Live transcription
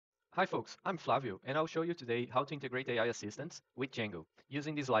Hi folks, I'm Flavio, and I'll show you today how to integrate AI assistants with Django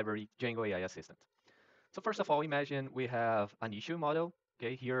using this library, Django AI Assistant. So first of all, imagine we have an issue model.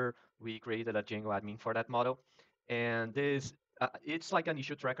 Okay, here we created a Django admin for that model, and it's like an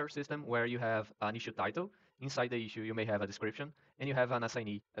issue tracker system where you have an issue title. Inside the issue, you may have a description, and you have an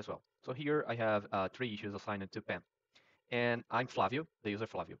assignee as well. So here I have three issues assigned to Pam, and I'm Flavio, the user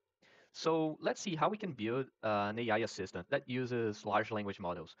Flavio. So let's see how we can build an AI assistant that uses large language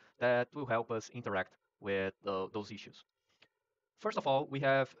models that will help us interact with those issues. First of all, we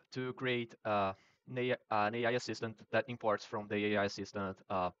have to create an AI assistant that imports from the AI assistant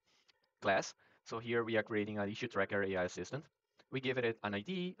class. So here we are creating an issue tracker AI assistant. We give it an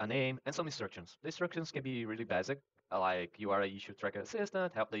ID, a name, and some instructions. The instructions can be really basic, like you are an issue tracker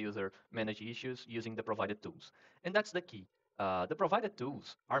assistant, help the user manage issues using the provided tools. And that's the key. The provided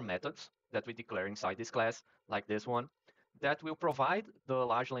tools are methods that we declare inside this class, like this one, that will provide the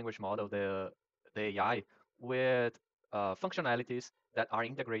large language model, the AI, with functionalities that are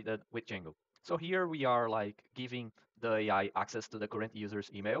integrated with Django. So here we are like giving the AI access to the current user's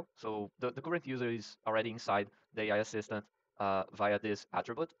email. So the current user is already inside the AI assistant via this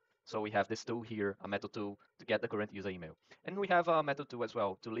attribute. So we have this tool here, a method tool to get the current user email. And we have a method tool as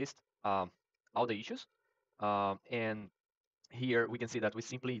well to list all the issues. And here we can see that we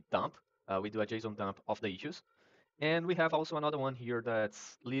simply dump, we do a JSON dump of the issues. And we have also another one here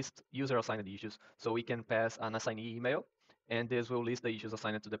that's list user assigned issues. So we can pass an assignee email, and this will list the issues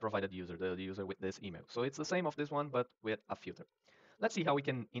assigned to the provided user, the user with this email. So it's the same of this one, but with a filter. Let's see how we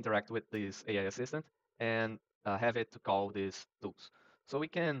can interact with this AI assistant and have it to call these tools. So we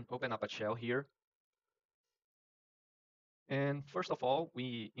can open up a shell here. And first of all,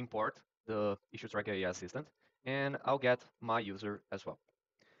 we import the issue tracker AI assistant, and I'll get my user as well.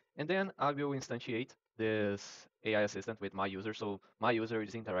 And then I will instantiate this AI assistant with my user. So my user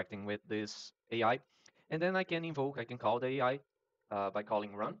is interacting with this AI. And then I can call the AI by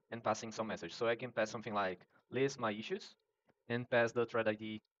calling run and passing some message. So I can pass something like list my issues and pass the thread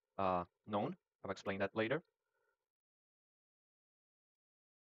ID known. I'll explain that later.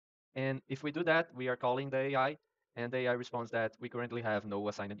 And if we do that, we are calling the AI, and the AI responds that we currently have no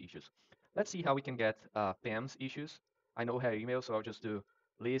assigned issues. Let's see how we can get Pam's issues. I know her email, so I'll just do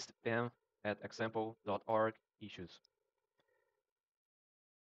list Pam at example.org issues.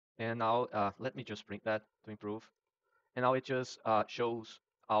 And now let me just print that to improve. And now it just shows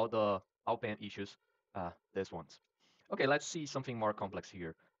all Pam issues, these ones. Okay, let's see something more complex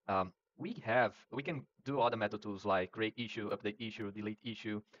here. We can do other method tools like create issue, update issue, delete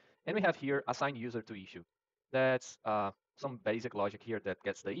issue, and we have here assign user to issue. That's some basic logic here that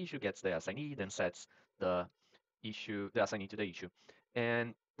gets the issue, gets the assignee, then sets the the assignee to the issue.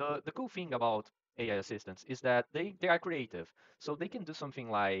 And the cool thing about AI assistants is that they are creative. So they can do something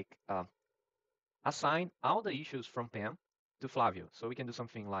like assign all the issues from Pam to Flavio. So we can do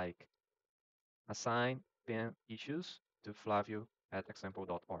something like assign Pam issues to Flavio at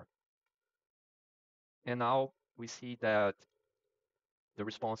example.org. And now we see that the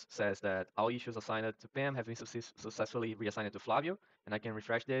response says that all issues assigned to Pam have been successfully reassigned to Flavio. And I can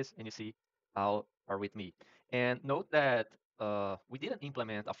refresh this and you see all are with me. And note that we didn't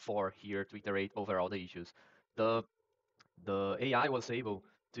implement a for here to iterate over all the issues. The, the AI was able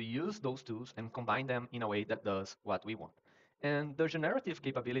to use those tools and combine them in a way that does what we want. And the generative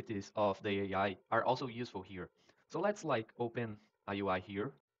capabilities of the AI are also useful here. So let's like open a UI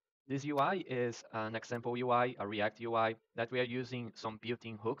here. This UI is an example UI, a React UI that we are using some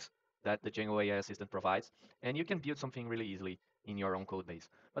built-in hooks that the Django AI assistant provides. And you can build something really easily in your own code base.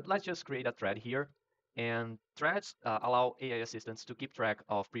 But let's just create a thread here. And threads allow AI assistants to keep track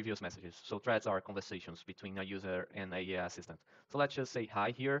of previous messages. So threads are conversations between a user and an AI assistant. So let's just say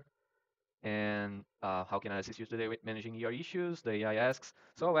hi here. And how can I assist you today with managing your issues? The AI asks.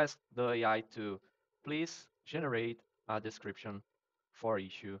 So I'll ask the AI to please generate a description for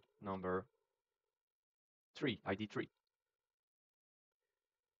issue number 3, ID 3.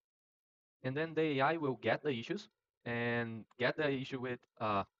 And then the AI will get the issues and get the issue with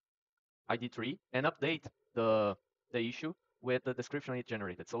ID 3 and update the issue with the description it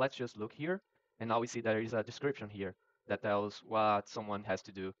generated. So let's just look here. And now we see there is a description here that tells what someone has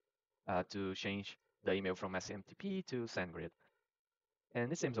to do to change the email from SMTP to SendGrid.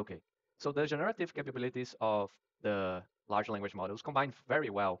 And it seems okay. So the generative capabilities of the large language models combine very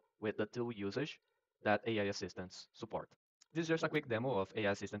well with the tool usage that AI assistants support. This is just a quick demo of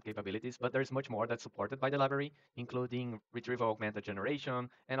AI assistant capabilities, but there's much more that's supported by the library, including Retrieval-Augmented generation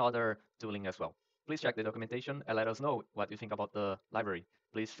and other tooling as well. Please check the documentation and let us know what you think about the library.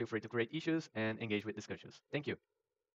 Please feel free to create issues and engage with discussions. Thank you.